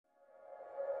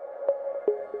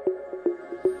Hi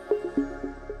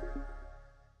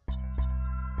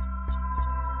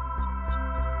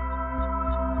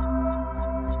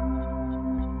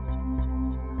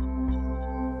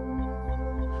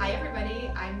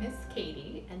everybody, I'm Miss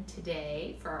Katie, and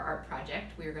today for our art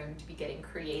project we are going to be getting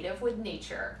creative with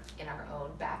nature in our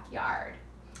own backyard.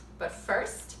 But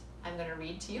first, I'm going to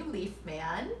read to you Leaf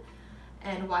Man,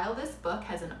 and while this book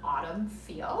has an autumn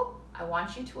feel, I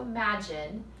want you to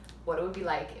imagine what it would be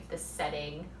like if the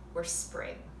setting were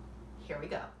spring. Here we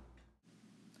go.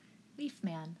 Leaf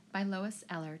Man by Lois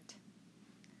Ehlert.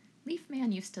 Leaf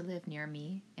Man used to live near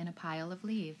me in a pile of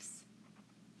leaves.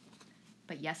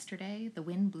 But yesterday the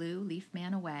wind blew Leaf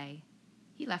Man away.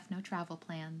 He left no travel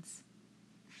plans.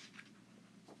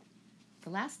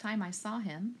 The last time I saw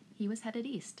him, he was headed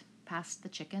east, past the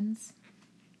chickens,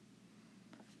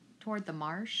 toward the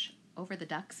marsh, over the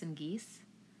ducks and geese.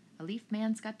 A leaf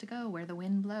man's got to go where the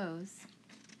wind blows.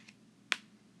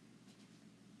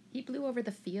 He blew over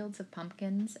the fields of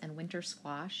pumpkins and winter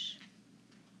squash,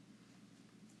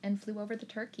 and flew over the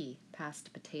turkey,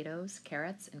 past potatoes,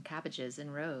 carrots, and cabbages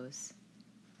in rows.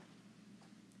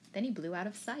 Then he blew out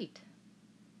of sight.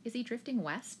 Is he drifting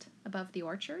west above the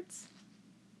orchards?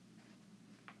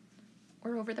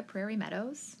 Or over the prairie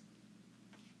meadows?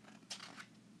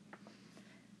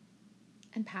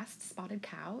 And past spotted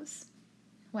cows?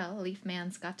 Well, a leaf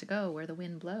man's got to go where the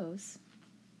wind blows.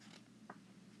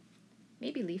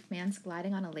 Maybe Leaf Man's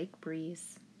gliding on a lake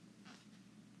breeze,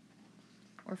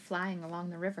 or flying along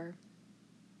the river,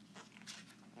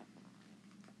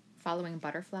 following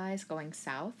butterflies going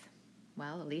south.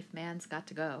 Well, a leaf man's got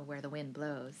to go where the wind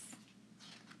blows.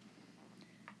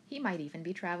 He might even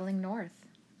be traveling north,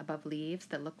 above leaves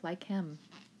that look like him,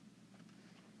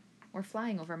 or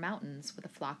flying over mountains with a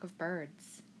flock of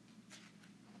birds.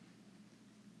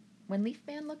 When Leaf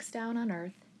Man looks down on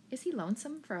earth, is he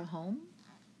lonesome for a home?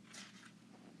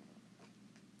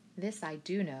 This I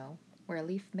do know, where a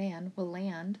leaf man will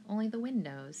land only the wind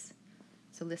knows,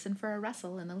 so listen for a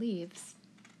rustle in the leaves.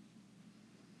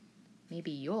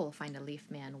 Maybe you'll find a leaf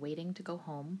man waiting to go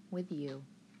home with you.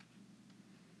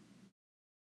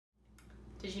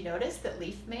 Did you notice that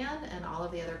Leaf Man and all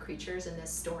of the other creatures in this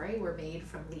story were made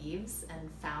from leaves and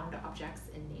found objects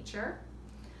in nature?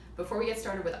 Before we get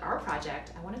started with our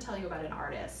project, I want to tell you about an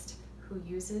artist who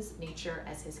uses nature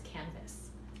as his canvas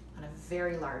on a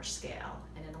very large scale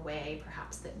and in a way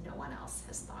perhaps that no one else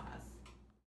has thought of.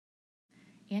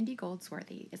 Andy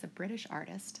Goldsworthy is a British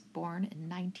artist born in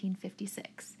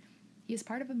 1956. He is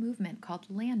part of a movement called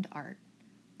land art,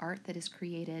 art that is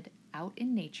created out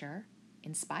in nature,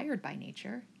 inspired by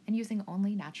nature, and using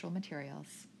only natural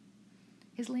materials.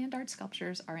 His land art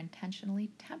sculptures are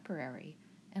intentionally temporary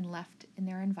and left in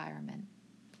their environment.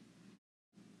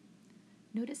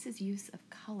 Notice his use of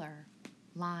color,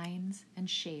 lines, and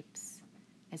shapes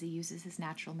as he uses his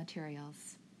natural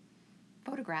materials.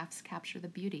 Photographs capture the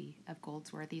beauty of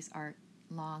Goldsworthy's art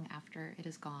long after it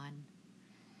is gone.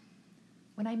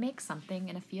 When I make something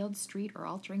in a field, street, or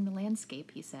altering the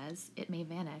landscape, he says, it may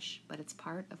vanish, but it's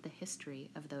part of the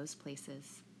history of those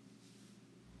places.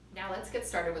 Now let's get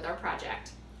started with our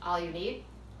project. All you need,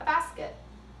 a basket.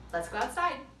 Let's go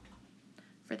outside.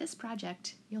 For this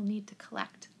project, you'll need to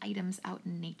collect items out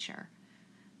in nature.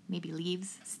 Maybe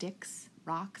leaves, sticks,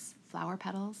 rocks, flower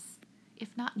petals.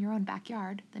 If not in your own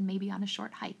backyard, then maybe on a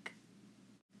short hike.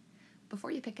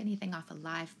 Before you pick anything off a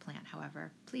live plant,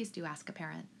 however, please do ask a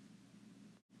parent.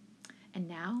 And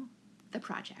now, the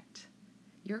project.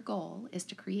 Your goal is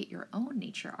to create your own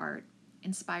nature art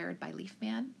inspired by Leaf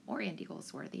Man or Andy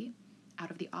Goldsworthy out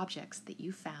of the objects that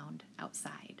you found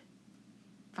outside.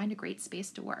 Find a great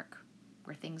space to work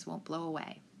where things won't blow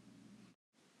away.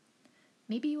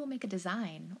 Maybe you will make a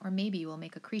design, or maybe you will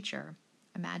make a creature,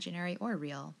 imaginary or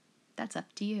real. That's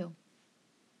up to you.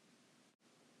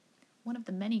 One of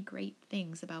the many great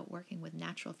things about working with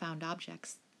natural found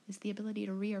objects is the ability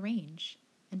to rearrange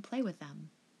and play with them,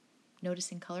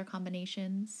 noticing color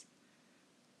combinations,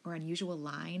 or unusual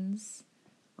lines,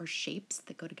 or shapes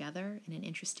that go together in an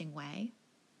interesting way.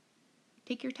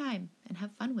 Take your time and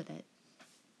have fun with it.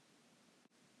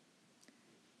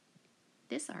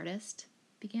 This artist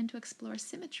began to explore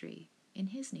symmetry in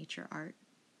his nature art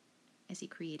as he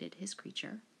created his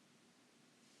creature.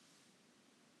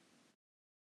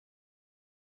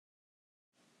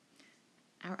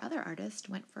 Our other artist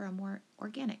went for a more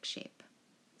organic shape,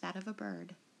 that of a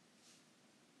bird.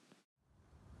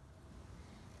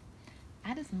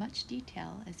 Add as much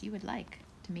detail as you would like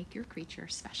to make your creature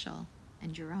special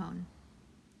and your own.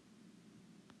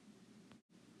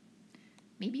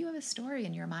 Maybe you have a story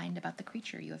in your mind about the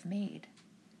creature you have made.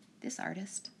 This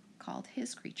artist called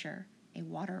his creature a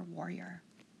water warrior.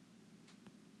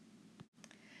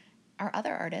 Our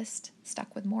other artist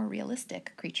stuck with more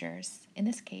realistic creatures, in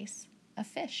this case, a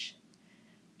fish.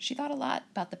 She thought a lot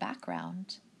about the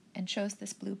background and chose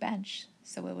this blue bench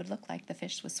so it would look like the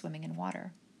fish was swimming in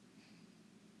water.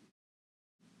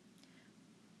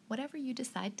 Whatever you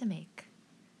decide to make,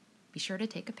 be sure to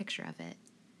take a picture of it,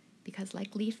 because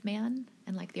like Leaf Man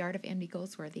and like the art of Andy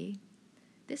Goldsworthy,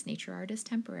 this nature art is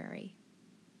temporary.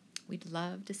 We'd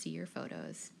love to see your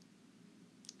photos.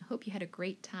 I hope you had a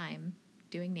great time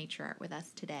doing nature art with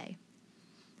us today.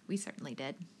 We certainly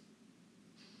did.